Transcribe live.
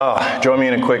Join me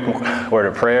in a quick word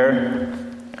of prayer.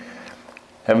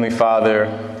 Heavenly Father,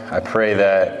 I pray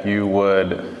that you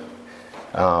would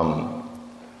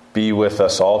be with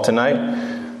us all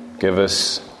tonight. Give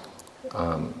us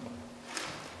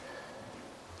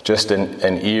just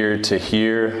an ear to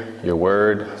hear your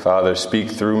word. Father,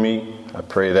 speak through me. I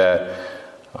pray that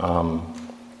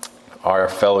our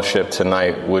fellowship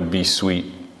tonight would be sweet.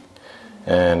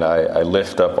 And I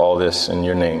lift up all this in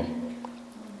your name.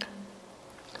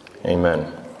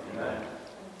 Amen.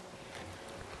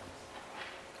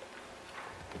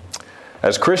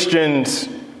 As Christians,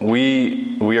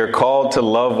 we are called to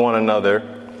love one another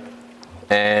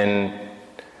and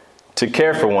to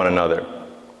care for one another.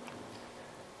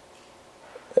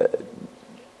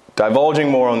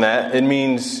 Divulging more on that, it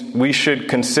means we should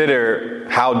consider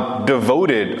how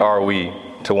devoted are we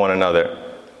to one another.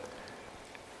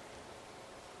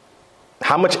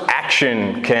 How much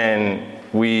action can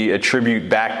we attribute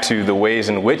back to the ways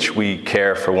in which we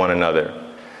care for one another?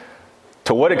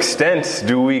 To what extent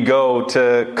do we go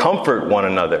to comfort one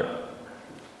another?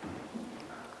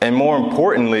 And more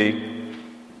importantly,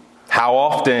 how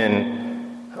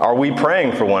often are we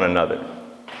praying for one another?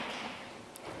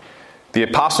 The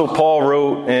Apostle Paul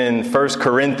wrote in 1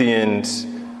 Corinthians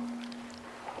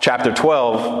chapter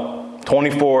 12,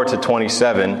 24 to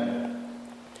 27,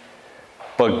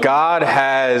 "But God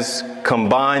has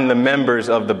combined the members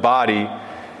of the body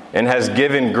and has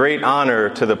given great honor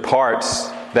to the parts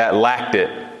that lacked it,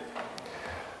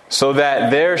 so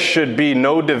that there should be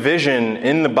no division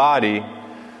in the body,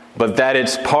 but that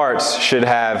its parts should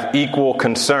have equal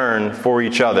concern for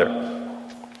each other.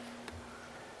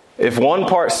 If one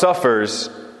part suffers,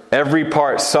 every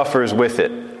part suffers with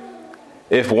it.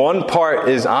 If one part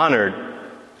is honored,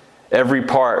 every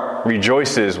part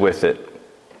rejoices with it.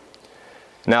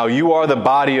 Now you are the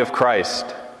body of Christ,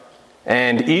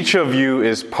 and each of you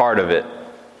is part of it."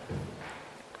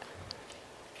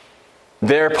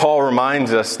 There, Paul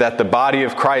reminds us that the body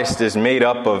of Christ is made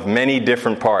up of many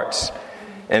different parts,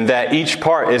 and that each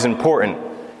part is important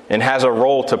and has a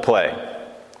role to play.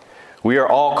 We are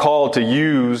all called to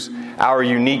use our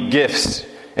unique gifts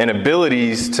and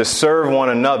abilities to serve one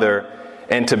another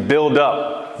and to build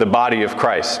up the body of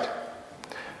Christ.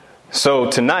 So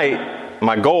tonight,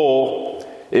 my goal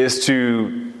is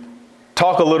to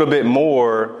talk a little bit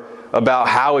more about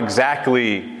how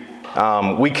exactly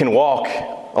we can walk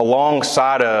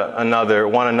alongside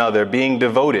one another, being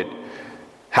devoted,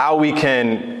 how we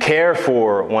can care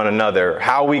for one another,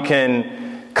 how we can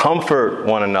comfort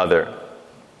one another,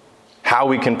 how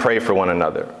we can pray for one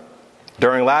another.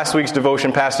 During last week's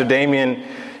devotion, Pastor Damien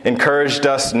encouraged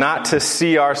us not to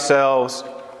see ourselves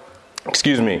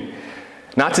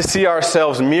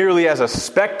merely as a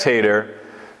spectator,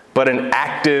 but an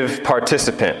active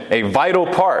participant, a vital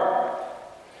part,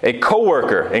 a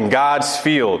co-worker in God's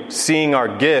field, seeing our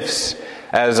gifts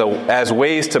as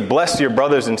ways to bless your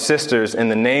brothers and sisters in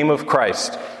the name of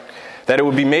Christ, that it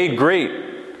would be made great,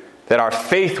 that our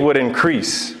faith would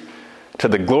increase to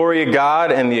the glory of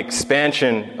God and the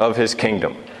expansion of His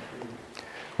kingdom.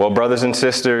 Well, brothers and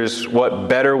sisters, what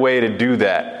better way to do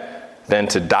that than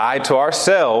to die to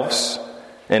ourselves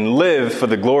and live for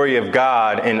the glory of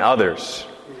God in others,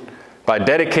 by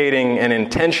dedicating an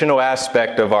intentional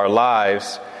aspect of our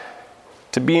lives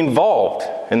to be involved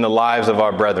in the lives of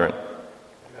our brethren.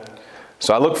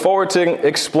 So I look forward to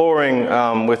exploring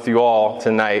with you all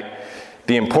tonight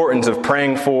the importance of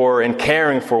praying for and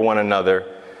caring for one another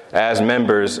as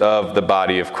members of the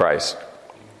body of Christ.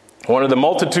 One of the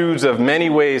multitudes of many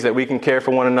ways that we can care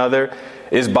for one another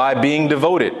is by being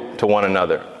devoted to one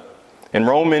another. In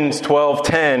Romans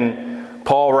 12:10,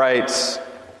 Paul writes,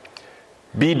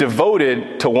 "Be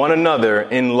devoted to one another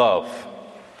in love.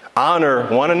 Honor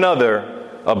one another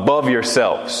above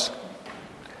yourselves."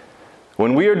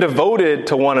 When we are devoted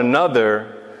to one another,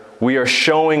 we are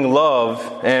showing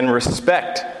love and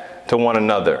respect to one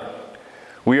another.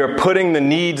 We are putting the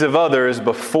needs of others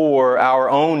before our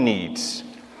own needs,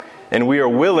 and we are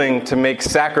willing to make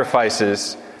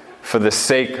sacrifices for the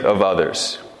sake of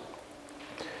others.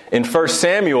 In 1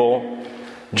 Samuel,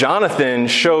 Jonathan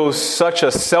shows such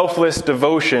a selfless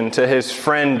devotion to his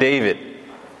friend David.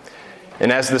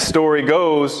 And as the story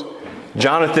goes,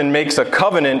 Jonathan makes a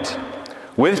covenant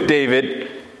with David,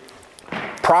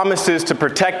 promises to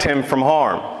protect him from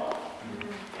harm.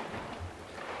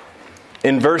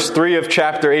 In verse 3 of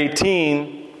chapter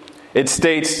 18, it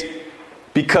states,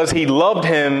 "Because he loved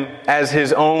him as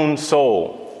his own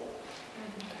soul."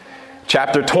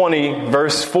 Chapter 20,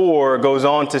 verse 4 goes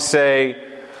on to say,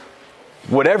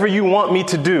 "Whatever you want me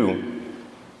to do,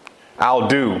 I'll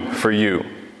do for you."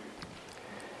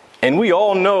 And we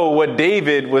all know what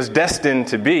David was destined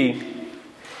to be,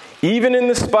 even in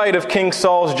the spite of King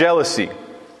Saul's jealousy.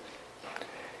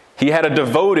 He had a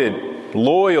devoted,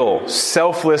 loyal,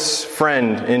 selfless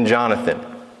friend in Jonathan.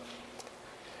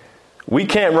 We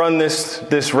can't run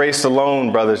this race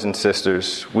alone, brothers and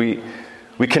sisters. We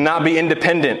cannot be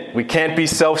independent. We can't be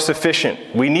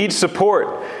self-sufficient. We need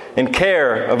support and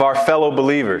care of our fellow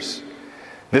believers.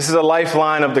 This is a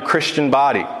lifeline of the Christian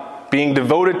body. Being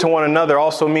devoted to one another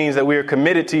also means that we are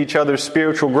committed to each other's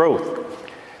spiritual growth.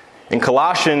 In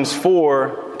Colossians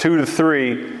 4,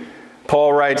 2-3,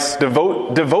 Paul writes,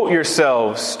 devote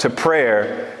yourselves to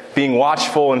prayer, being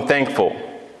watchful and thankful.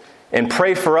 And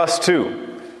pray for us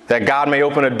too, that God may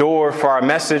open a door for our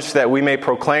message, that we may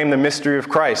proclaim the mystery of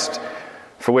Christ,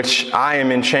 for which I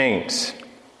am in chains.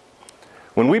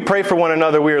 When we pray for one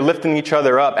another, we are lifting each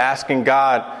other up, asking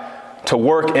God to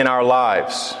work in our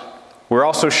lives. We're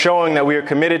also showing that we are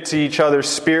committed to each other's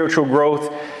spiritual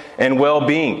growth and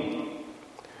well-being.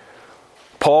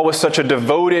 Paul was such a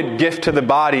devoted gift to the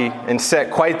body and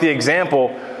set quite the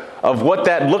example of what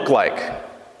that looked like,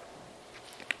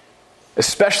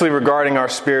 especially regarding our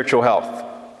spiritual health.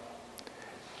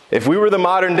 If we were the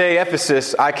modern day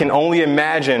Ephesus, I can only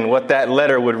imagine what that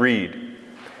letter would read.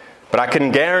 But I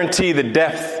can guarantee the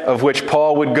depth of which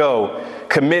Paul would go,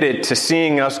 committed to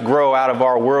seeing us grow out of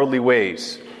our worldly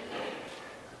ways.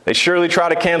 They surely try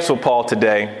to cancel Paul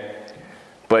today,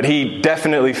 but he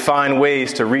definitely finds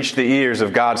ways to reach the ears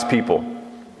of God's people.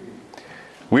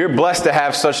 We are blessed to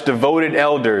have such devoted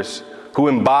elders who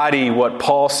embody what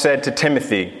Paul said to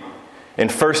Timothy in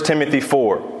 1 Timothy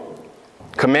 4.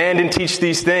 Command and teach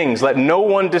these things. Let no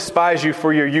one despise you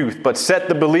for your youth, but set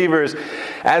the believers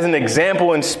as an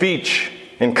example in speech,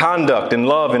 in conduct, in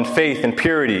love, in faith, and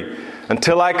purity.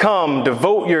 Until I come,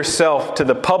 devote yourself to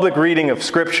the public reading of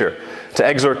Scripture, to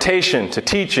exhortation, to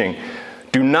teaching.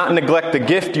 Do not neglect the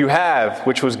gift you have,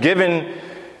 which was given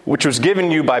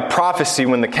you by prophecy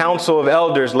when the council of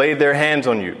elders laid their hands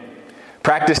on you.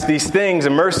 Practice these things,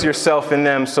 immerse yourself in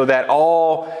them so that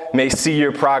all may see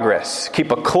your progress.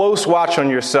 Keep a close watch on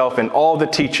yourself in all the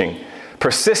teaching.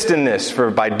 Persist in this,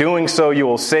 for by doing so you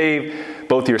will save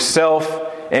both yourself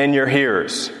and your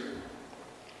hearers.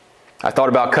 I thought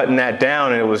about cutting that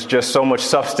down, and it was just so much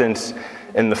substance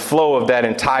in the flow of that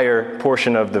entire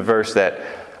portion of the verse that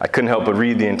I couldn't help but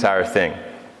read the entire thing.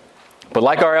 But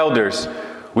like our elders,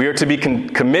 we are to be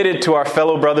committed to our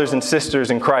fellow brothers and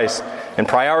sisters in Christ and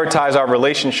prioritize our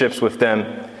relationships with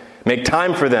them, make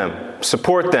time for them,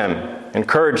 support them,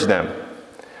 encourage them.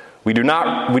 We do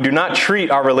not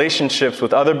treat our relationships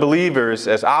with other believers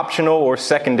as optional or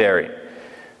secondary.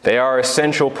 They are an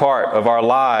essential part of our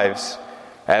lives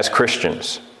as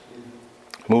Christians.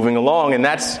 Moving along, and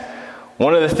that's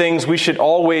one of the things we should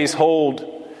always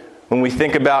hold when we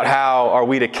think about how are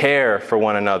we to care for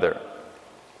one another.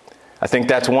 I think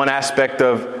that's one aspect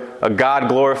of a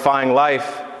God-glorifying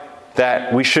life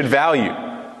that we should value.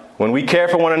 When we care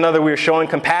for one another, we are showing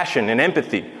compassion and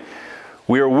empathy.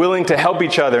 We are willing to help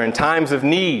each other in times of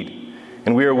need,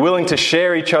 and we are willing to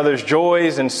share each other's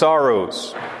joys and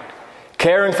sorrows.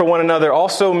 Caring for one another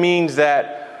also means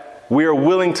that we are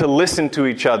willing to listen to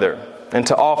each other and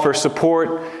to offer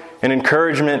support and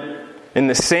encouragement in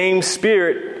the same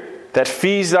spirit that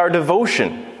feeds our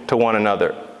devotion to one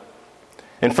another.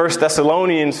 In 1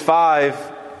 Thessalonians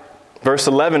 5, verse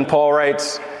 11, Paul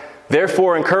writes,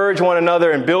 "Therefore encourage one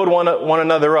another and build one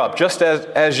another up, just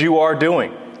as you are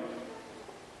doing."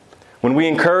 When we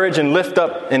encourage and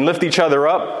lift each other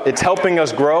up, it's helping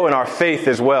us grow in our faith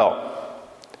as well.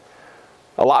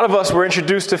 A lot of us were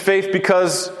introduced to faith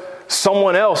because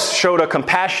someone else showed a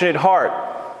compassionate heart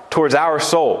towards our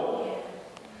soul.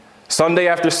 Sunday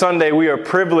after Sunday, we are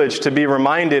privileged to be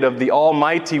reminded of the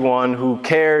Almighty One who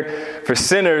cared for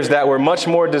sinners that were much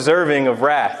more deserving of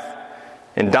wrath,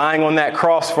 and dying on that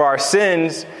cross for our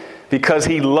sins because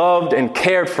He loved and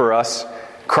cared for us.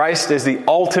 Christ is the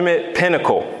ultimate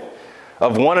pinnacle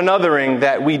of one anothering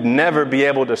that we'd never be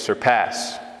able to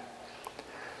surpass.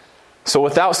 So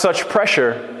without such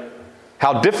pressure,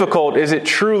 how difficult is it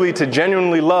truly to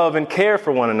genuinely love and care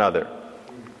for one another?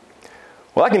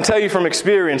 Well, I can tell you from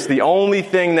experience, the only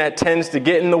thing that tends to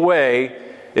get in the way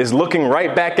is looking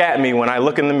right back at me when I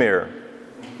look in the mirror.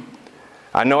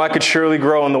 I know I could surely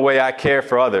grow in the way I care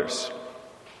for others.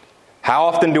 How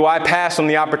often do I pass on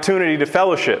the opportunity to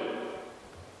fellowship,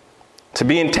 to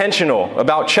be intentional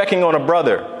about checking on a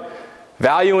brother,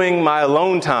 valuing my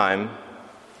alone time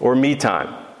or me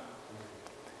time?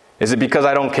 Is it because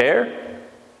I don't care?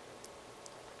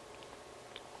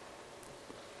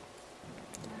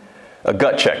 A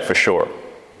gut check for sure.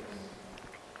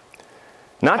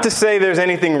 Not to say there's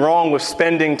anything wrong with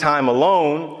spending time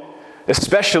alone,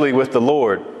 especially with the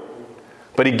Lord,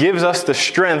 but he gives us the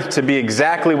strength to be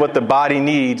exactly what the body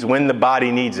needs when the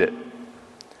body needs it.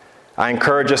 I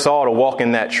encourage us all to walk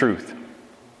in that truth.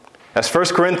 As 1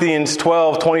 Corinthians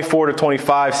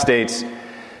 12:24-25 states,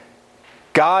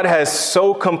 God has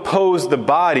so composed the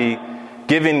body,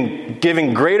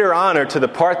 giving greater honor to the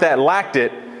part that lacked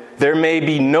it, there may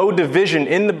be no division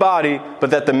in the body, but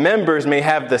that the members may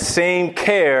have the same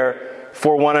care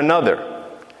for one another.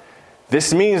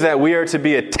 This means that we are to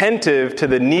be attentive to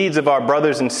the needs of our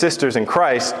brothers and sisters in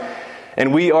Christ,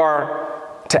 and we are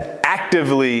to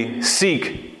actively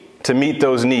seek to meet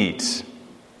those needs.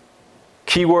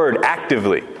 Keyword,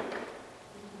 actively.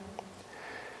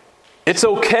 It's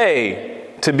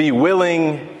okay to be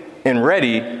willing and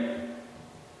ready,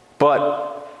 but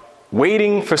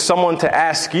waiting for someone to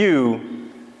ask you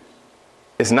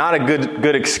is not a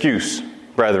good excuse,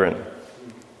 brethren.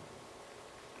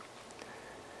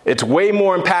 It's way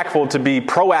more impactful to be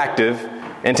proactive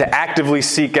and to actively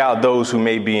seek out those who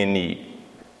may be in need.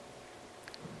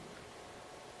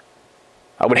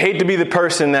 I would hate to be the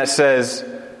person that says,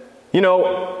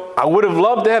 I would have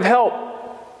loved to have help,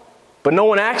 but no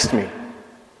one asked me.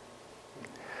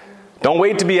 Don't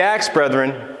wait to be asked,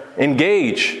 brethren.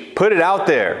 Engage. Put it out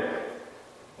there.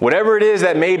 Whatever it is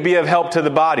that may be of help to the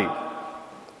body.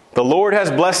 The Lord has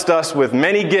blessed us with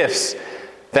many gifts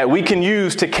that we can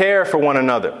use to care for one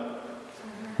another.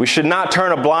 We should not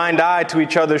turn a blind eye to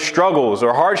each other's struggles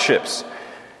or hardships.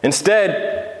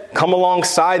 Instead, come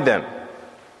alongside them.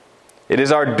 It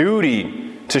is our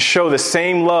duty to show the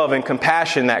same love and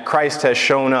compassion that Christ has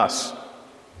shown us.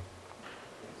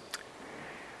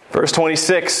 Verse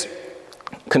 26,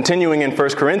 continuing in 1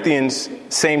 Corinthians,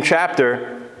 same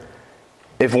chapter,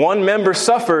 if one member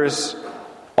suffers,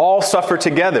 all suffer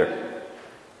together.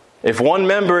 If one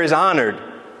member is honored,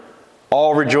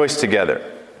 all rejoice together.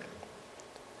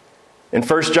 In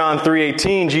 1 John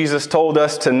 3:18, Jesus told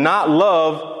us to not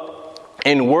love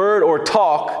in word or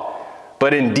talk,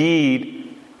 but in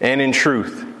deed and in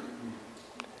truth.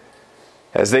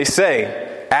 As they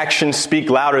say, actions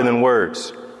speak louder than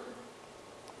words.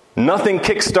 Nothing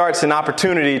kickstarts an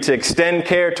opportunity to extend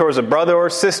care towards a brother or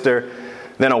sister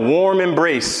than a warm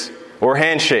embrace or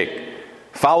handshake,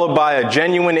 followed by a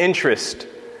genuine interest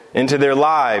into their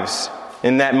lives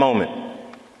in that moment.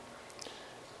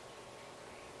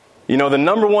 The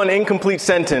number one incomplete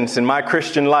sentence in my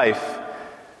Christian life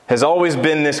has always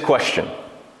been this question.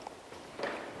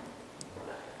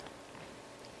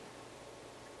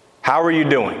 How are you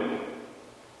doing?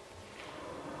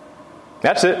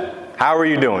 That's it. How are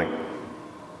you doing?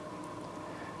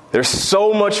 There's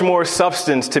so much more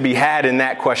substance to be had in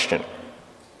that question.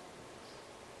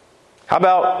 How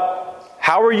about,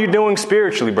 how are you doing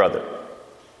spiritually, brother?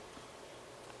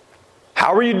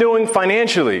 How are you doing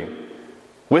financially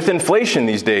with inflation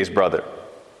these days, brother?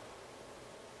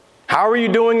 How are you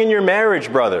doing in your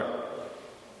marriage, brother?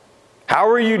 How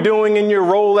are you doing in your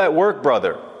role at work,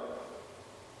 brother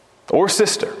or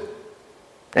sister?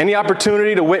 Any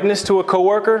opportunity to witness to a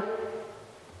coworker?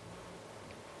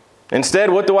 Instead,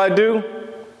 what do?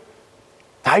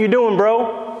 How you doing,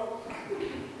 bro?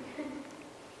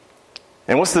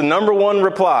 And what's the number one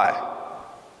reply?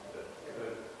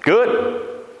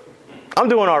 Good? I'm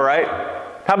doing all right.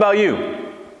 How about you?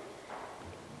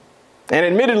 And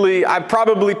admittedly, I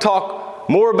probably talk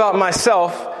more about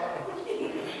myself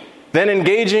than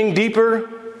engaging deeper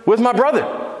with my brother.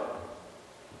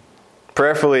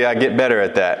 Prayerfully, I get better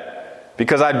at that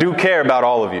because I do care about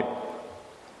all of you.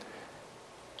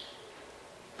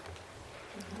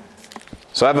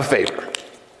 So I have a favor.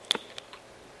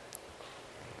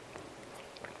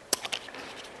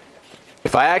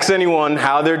 If I ask anyone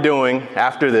how they're doing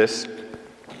after this,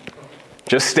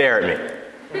 just stare at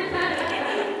me.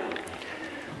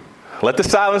 Let the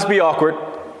silence be awkward.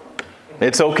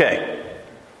 It's okay.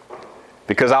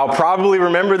 Because I'll probably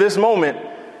remember this moment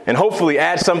and hopefully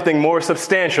add something more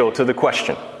substantial to the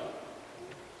question.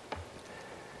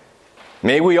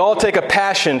 May we all take a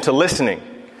passion to listening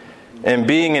and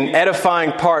being an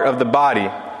edifying part of the body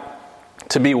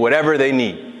to be whatever they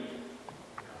need.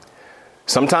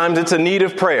 Sometimes it's a need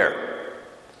of prayer.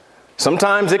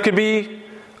 Sometimes it could be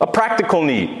a practical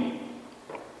need.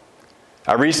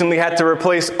 I recently had to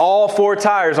replace all 4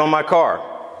 tires on my car.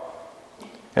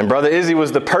 And Brother Izzy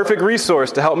was the perfect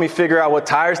resource to help me figure out what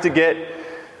tires to get,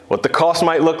 what the cost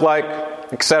might look like,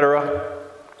 etc.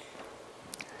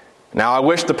 Now, I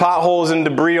wish the potholes and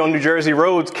debris on New Jersey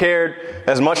roads cared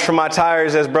as much for my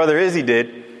tires as Brother Izzy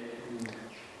did.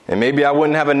 And maybe I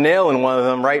wouldn't have a nail in one of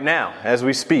them right now as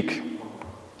we speak.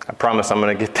 I promise I'm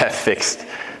going to get that fixed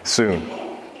soon.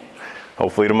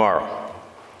 Hopefully tomorrow.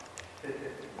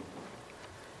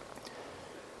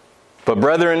 But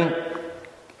brethren,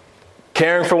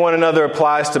 caring for one another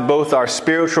applies to both our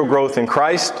spiritual growth in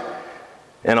Christ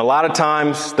and a lot of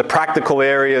times the practical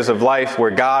areas of life where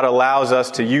God allows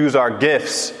us to use our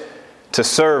gifts to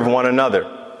serve one another.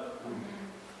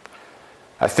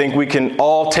 I think we can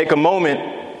all take a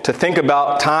moment to think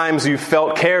about times you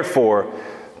felt cared for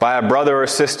by a brother or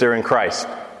sister in Christ.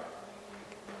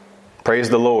 Praise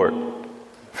the Lord,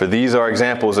 for these are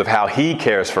examples of how He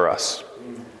cares for us.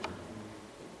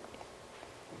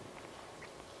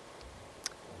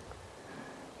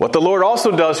 What the Lord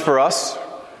also does for us,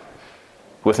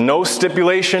 with no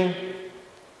stipulation,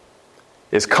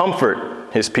 is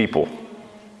comfort His people.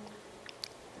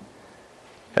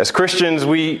 As Christians,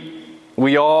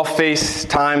 we all face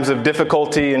times of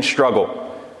difficulty and struggle.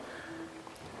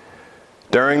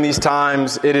 During these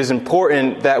times, it is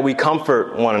important that we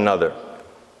comfort one another.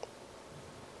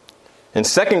 In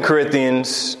 2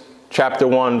 Corinthians chapter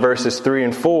 1, verses 3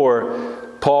 and 4,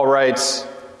 Paul writes,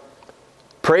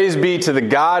 "Praise be to the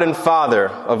God and Father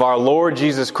of our Lord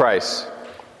Jesus Christ,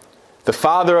 the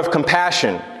Father of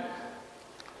compassion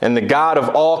and the God of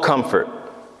all comfort,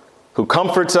 who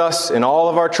comforts us in all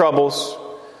of our troubles,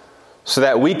 so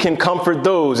that we can comfort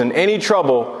those in any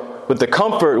trouble with the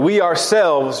comfort we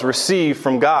ourselves receive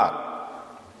from God."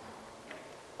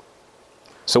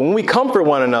 So when we comfort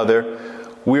one another,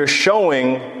 we're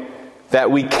showing that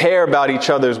we care about each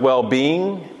other's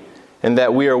well-being and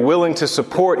that we are willing to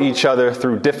support each other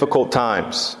through difficult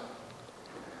times.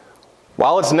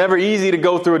 While it's never easy to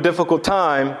go through a difficult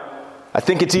time, I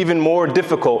think it's even more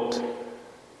difficult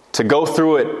to go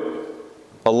through it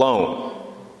alone.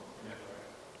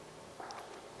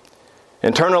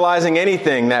 Internalizing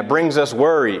anything that brings us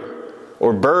worry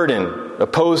or burden,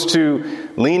 opposed to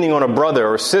leaning on a brother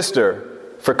or sister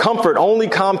for comfort, only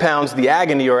compounds the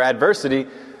agony or adversity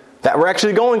that we're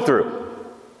actually going through.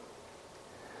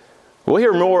 We'll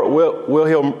hear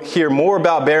more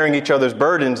about bearing each other's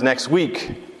burdens next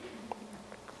week.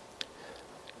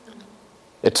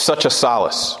 It's such a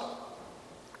solace.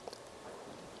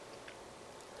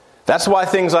 That's why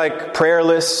things like prayer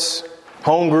lists,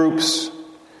 home groups,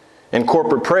 and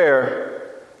corporate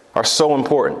prayer are so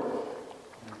important.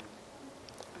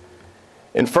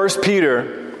 In 1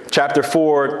 Peter chapter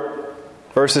 4,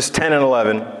 verses 10 and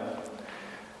 11,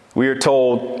 we are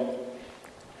told,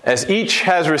 "As each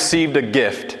has received a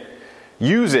gift,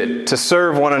 use it to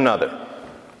serve one another,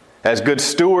 as good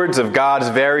stewards of God's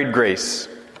varied grace.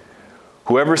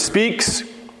 Whoever speaks,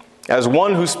 as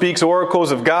one who speaks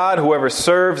oracles of God, whoever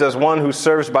serves as one who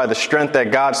serves by the strength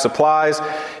that God supplies,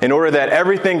 in order that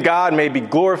everything God may be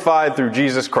glorified through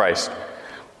Jesus Christ."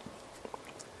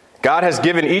 God has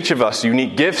given each of us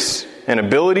unique gifts and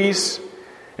abilities,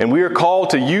 and we are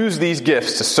called to use these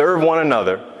gifts to serve one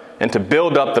another and to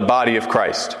build up the body of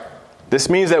Christ. This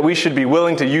means that we should be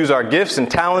willing to use our gifts and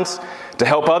talents to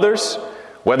help others,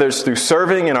 whether it's through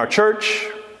serving in our church,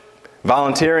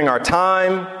 volunteering our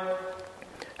time,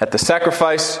 at the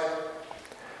sacrifice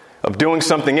of doing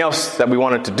something else that we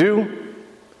wanted to do,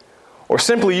 or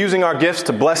simply using our gifts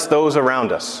to bless those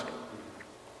around us.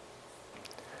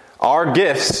 Our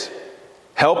gifts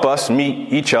help us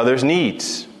meet each other's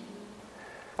needs.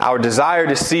 Our desire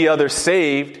to see others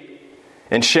saved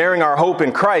and sharing our hope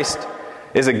in Christ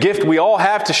is a gift we all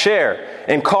have to share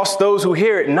and costs those who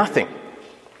hear it nothing.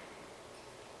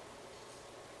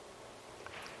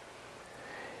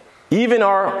 Even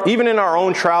in our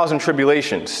own trials and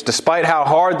tribulations, despite how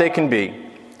hard they can be,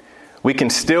 we can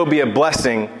still be a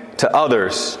blessing to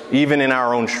others, even in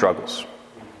our own struggles.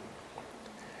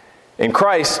 In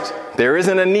Christ, there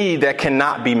isn't a need that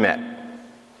cannot be met.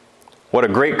 What a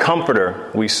great comforter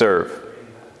we serve.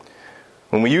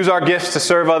 When we use our gifts to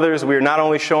serve others, we are not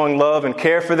only showing love and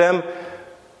care for them,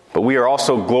 but we are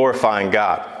also glorifying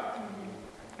God.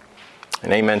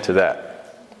 And amen to that.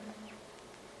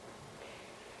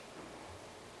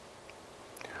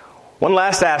 One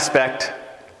last aspect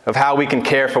of how we can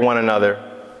care for one another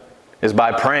is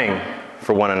by praying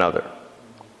for one another.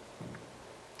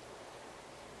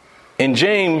 In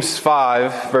James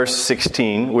 5, verse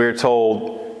 16, we're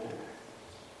told,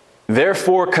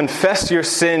 "Therefore confess your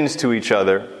sins to each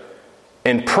other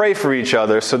and pray for each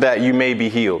other so that you may be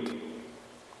healed."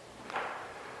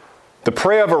 The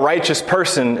prayer of a righteous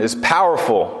person is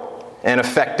powerful and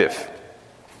effective.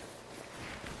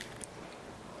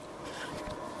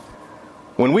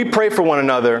 When we pray for one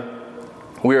another,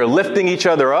 we are lifting each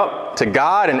other up to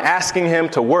God and asking Him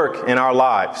to work in our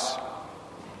lives.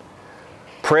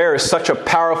 Prayer is such a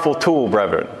powerful tool,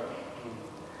 brethren.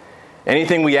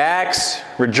 Anything we ask,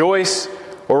 rejoice,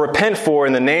 or repent for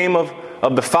in the name of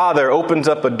of the Father opens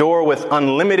up a door with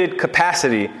unlimited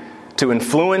capacity to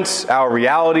influence our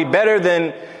reality better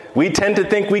than we tend to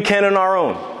think we can on our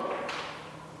own.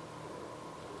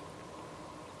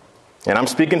 And I'm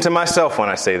speaking to myself when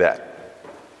I say that.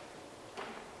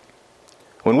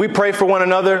 When we pray for one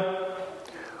another,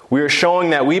 we are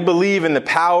showing that we believe in the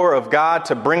power of God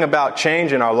to bring about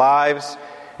change in our lives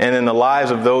and in the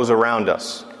lives of those around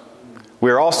us.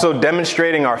 We are also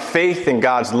demonstrating our faith in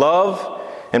God's love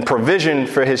and provision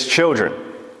for His children.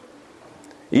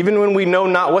 Even when we know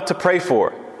not what to pray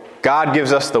for, God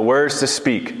gives us the words to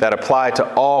speak that apply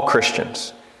to all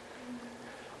Christians.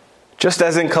 Just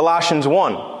as in Colossians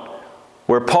 1,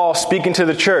 where Paul, speaking to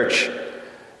the church,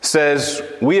 says,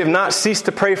 "We have not ceased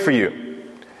to pray for you,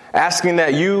 asking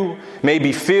that you may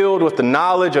be filled with the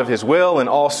knowledge of His will and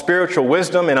all spiritual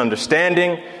wisdom and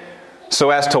understanding, so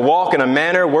as to walk in a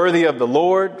manner worthy of the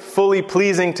Lord, fully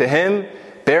pleasing to Him,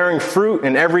 bearing fruit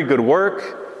in every good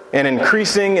work, and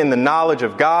increasing in the knowledge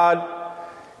of God,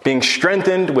 being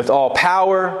strengthened with all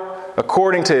power,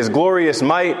 according to His glorious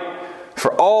might,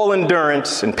 for all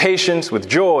endurance and patience with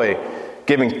joy,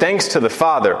 giving thanks to the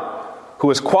Father, who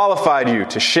has qualified you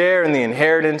to share in the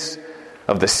inheritance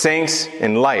of the saints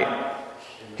in light.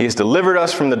 He has delivered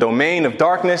us from the domain of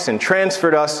darkness and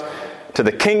transferred us to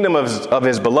the kingdom of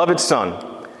His beloved Son,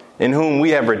 in whom we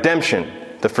have redemption,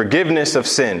 the forgiveness of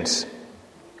sins."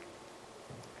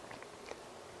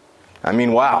 I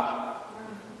mean, wow.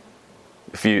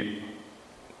 If you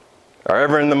are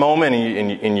ever in the moment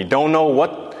and you don't know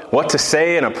what to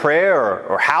say in a prayer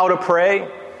or how to pray,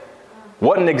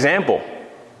 what an example.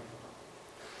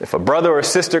 If a brother or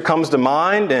sister comes to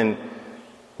mind and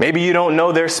maybe you don't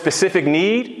know their specific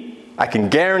need, I can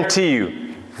guarantee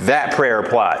you that prayer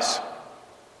applies.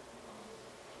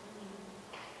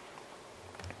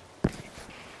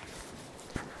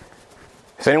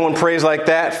 If anyone prays like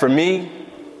that for me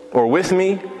or with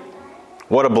me,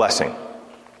 what a blessing.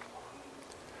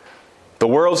 The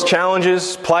world's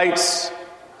challenges, plights,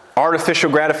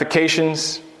 artificial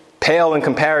gratifications pale in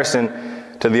comparison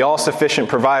to the all-sufficient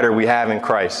provider we have in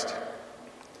Christ.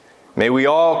 May we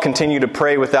all continue to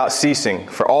pray without ceasing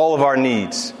for all of our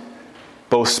needs,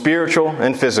 both spiritual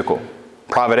and physical,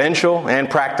 providential and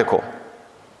practical.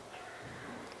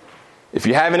 If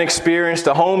you haven't experienced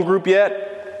a home group yet,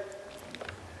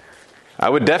 I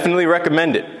would definitely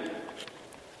recommend it.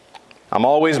 I'm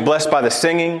always blessed by the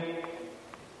singing,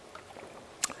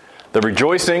 the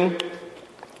rejoicing,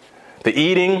 the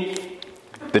eating,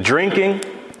 the drinking.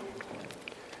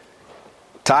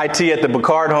 Thai tea at the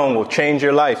Bacard home will change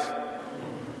your life.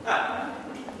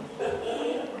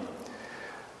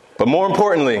 But more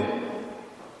importantly,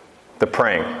 the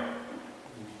praying.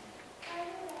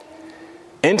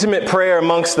 Intimate prayer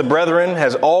amongst the brethren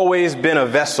has always been a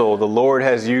vessel the Lord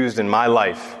has used in my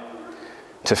life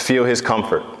to feel His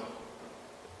comfort.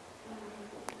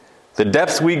 The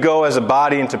depths we go as a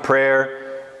body into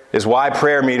prayer is why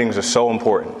prayer meetings are so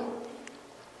important.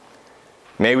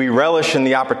 May we relish in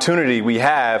the opportunity we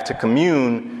have to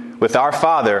commune with our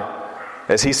Father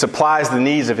as He supplies the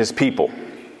needs of His people.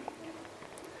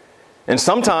 And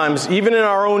sometimes, even in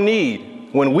our own need,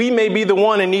 when we may be the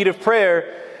one in need of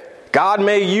prayer, God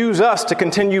may use us to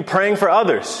continue praying for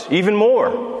others even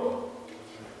more.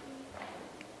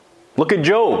 Look at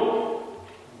Job.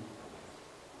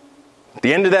 At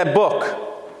the end of that book,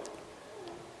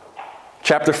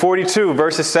 chapter 42,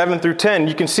 verses 7 through 10,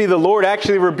 you can see the Lord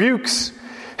actually rebukes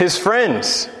his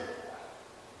friends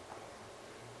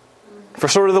for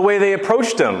sort of the way they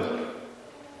approached him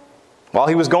while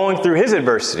he was going through his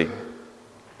adversity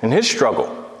and his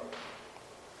struggle.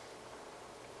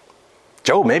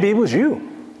 Job, maybe it was you.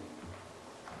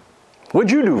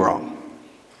 What'd you do wrong?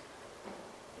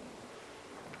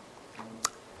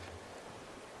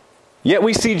 Yet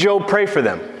we see Job pray for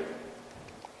them.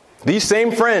 These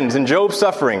same friends in Job's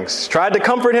sufferings tried to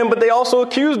comfort him, but they also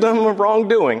accused him of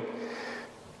wrongdoing.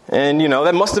 And,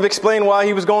 that must have explained why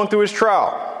he was going through his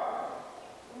trial.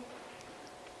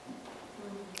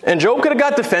 And Job could have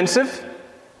got defensive.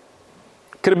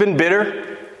 Could have been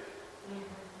bitter.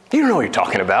 You don't know what you're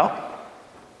talking about.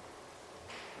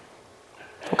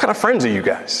 What kind of friends are you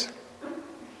guys?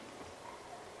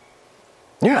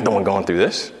 You're not the one going through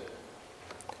this.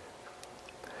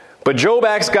 But Job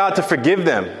asks God to forgive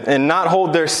them and not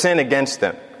hold their sin against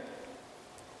them.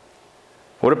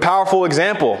 What a powerful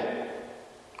example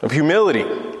of humility,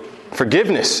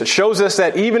 forgiveness. It shows us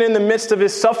that even in the midst of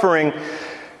his suffering,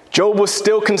 Job was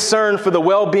still concerned for the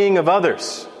well-being of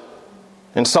others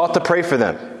and sought to pray for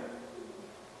them.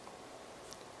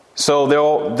 So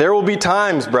there will be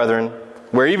times, brethren,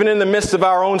 where even in the midst of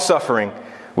our own suffering,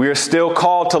 We are still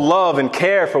called to love and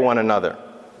care for one another.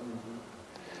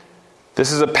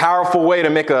 This is a powerful way to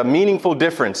make a meaningful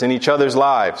difference in each other's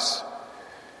lives.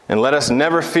 And let us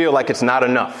never feel like it's not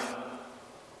enough.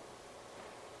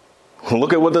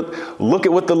 Look at what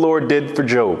the Lord did for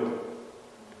Job.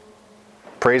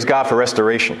 Praise God for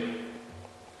restoration.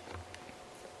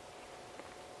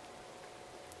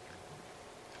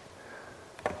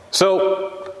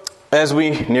 So, as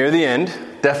we near the end,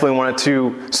 definitely wanted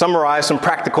to summarize some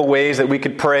practical ways that we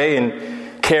could pray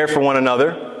and care for one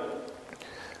another.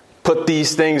 Put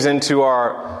these things into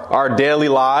our daily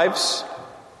lives.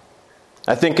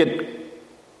 I think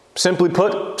simply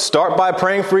put, start by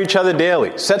praying for each other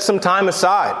daily. Set some time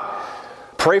aside.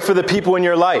 Pray for the people in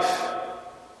your life.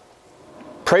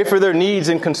 Pray for their needs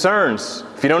and concerns.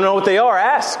 If you don't know what they are,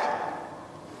 ask.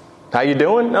 How you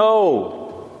doing?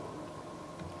 No.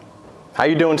 How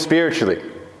you doing spiritually?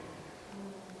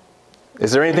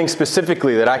 Is there anything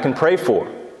specifically that I can pray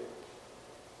for?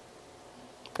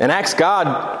 And ask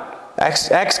God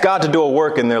to do a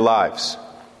work in their lives.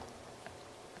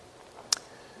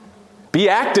 Be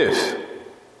active.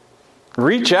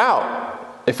 Reach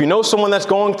out. If you know someone that's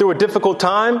going through a difficult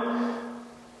time,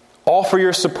 offer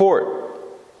your support.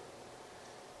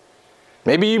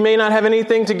 Maybe you may not have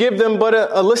anything to give them but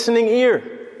a listening ear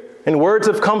and words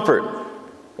of comfort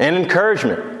and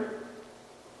encouragement.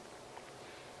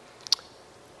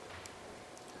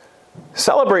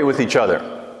 Celebrate with each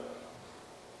other.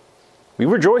 We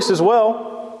rejoice as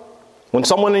well. When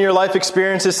someone in your life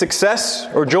experiences success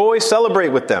or joy, celebrate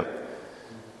with them.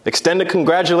 Extend a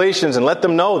congratulations and let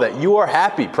them know that you are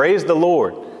happy. Praise the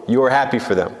Lord. You are happy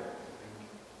for them.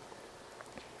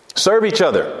 Serve each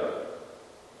other.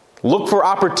 Look for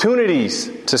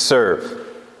opportunities to serve.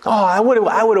 Oh, I would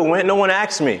have went. No one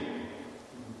asked me.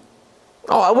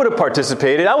 Oh, I would have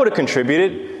participated. I would have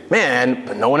contributed. Man,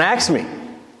 but no one asked me.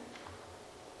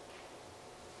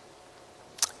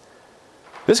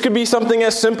 This could be something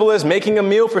as simple as making a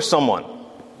meal for someone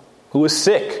who is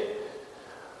sick,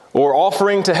 or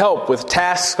offering to help with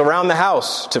tasks around the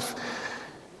house to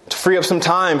free up some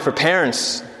time for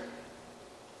parents.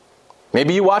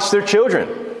 Maybe you watch their children.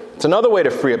 It's another way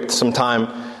to free up some time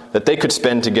that they could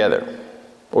spend together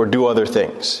or do other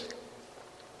things.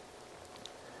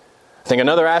 I think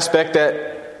another aspect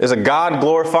that is a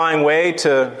God-glorifying way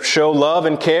to show love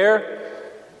and care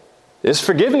is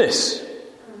forgiveness.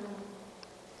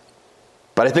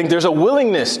 But I think there's a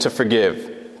willingness to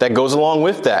forgive that goes along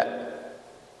with that.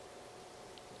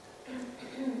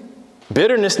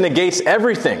 Bitterness negates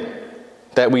everything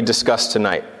that we discussed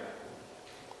tonight.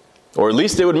 Or at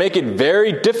least it would make it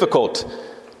very difficult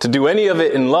to do any of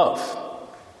it in love.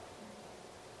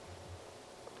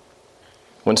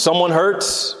 When someone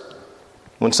hurts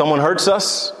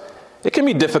us, it can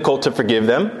be difficult to forgive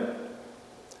them.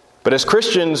 But as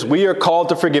Christians, we are called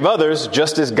to forgive others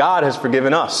just as God has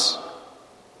forgiven us.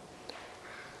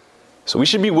 So we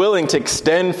should be willing to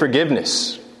extend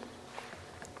forgiveness.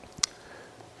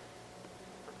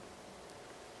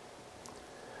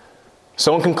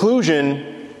 So in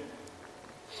conclusion,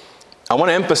 I want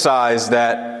to emphasize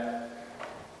that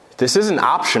this isn't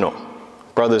optional,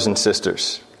 brothers and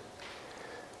sisters.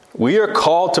 We are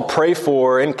called to pray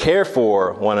for and care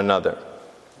for one another.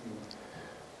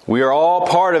 We are all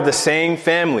part of the same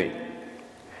family,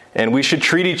 and we should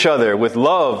treat each other with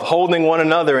love, holding one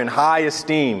another in high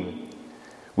esteem.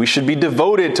 We should be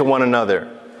devoted to one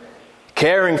another,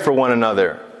 caring for one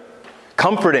another,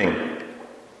 comforting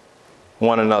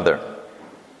one another,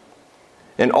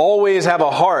 and always have a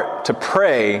heart to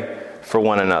pray for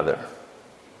one another.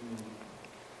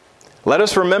 Let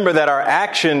us remember that our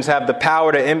actions have the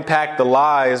power to impact the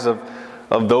lives of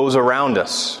those around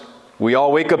us. We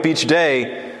all wake up each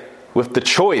day with the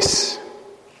choice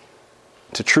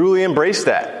to truly embrace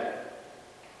that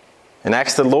and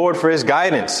ask the Lord for His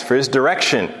guidance, for His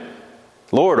direction.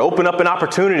 Lord, open up an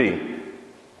opportunity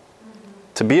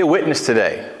to be a witness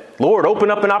today. Lord, open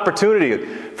up an opportunity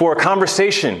for a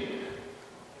conversation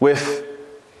with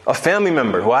a family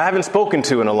member who I haven't spoken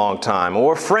to in a long time,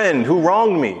 or a friend who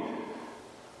wronged me,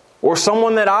 or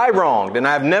someone that I wronged and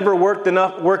I've never worked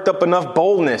up enough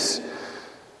boldness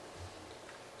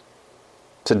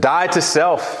to die to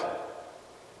self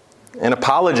and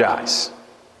apologize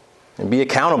and be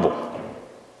accountable.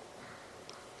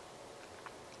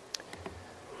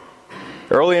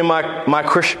 Early in my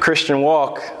Christian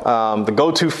walk, the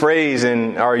go-to phrase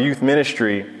in our youth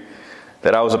ministry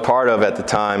that I was a part of at the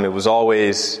time, it was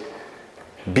always,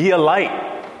 be a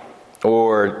light,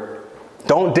 or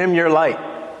don't dim your light,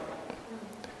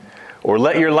 or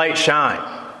let your light shine.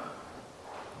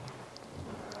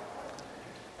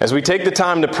 As we take the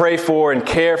time to pray for and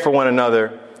care for one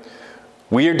another,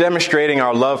 we are demonstrating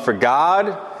our love for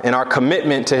God and our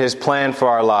commitment to His plan for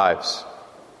our lives.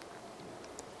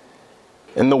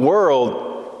 In the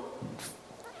world,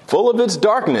 full of its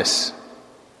darkness,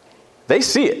 they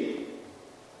see it.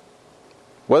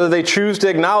 Whether they choose to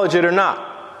acknowledge it or not,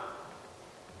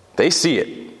 they see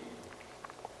it.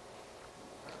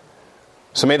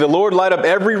 So may the Lord light up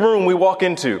every room we walk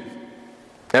into,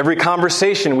 every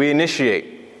conversation we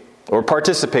initiate or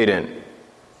participate in,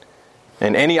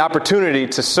 and any opportunity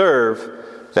to serve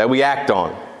that we act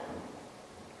on.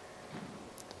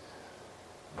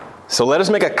 So let us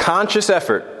make a conscious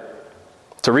effort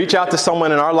to reach out to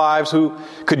someone in our lives who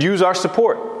could use our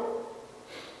support.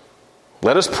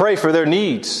 Let us pray for their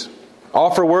needs,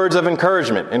 offer words of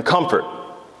encouragement and comfort.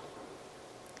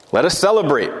 Let us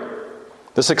celebrate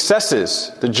the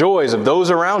successes, the joys of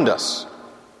those around us,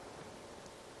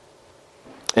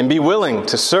 and be willing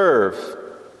to serve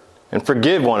and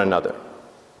forgive one another.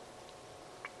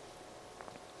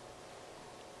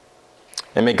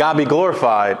 And may God be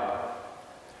glorified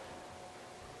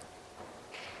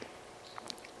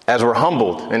as we're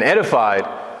humbled and edified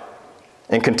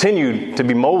and continue to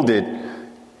be molded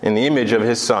in the image of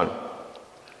His Son.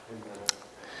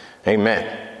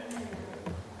 Amen.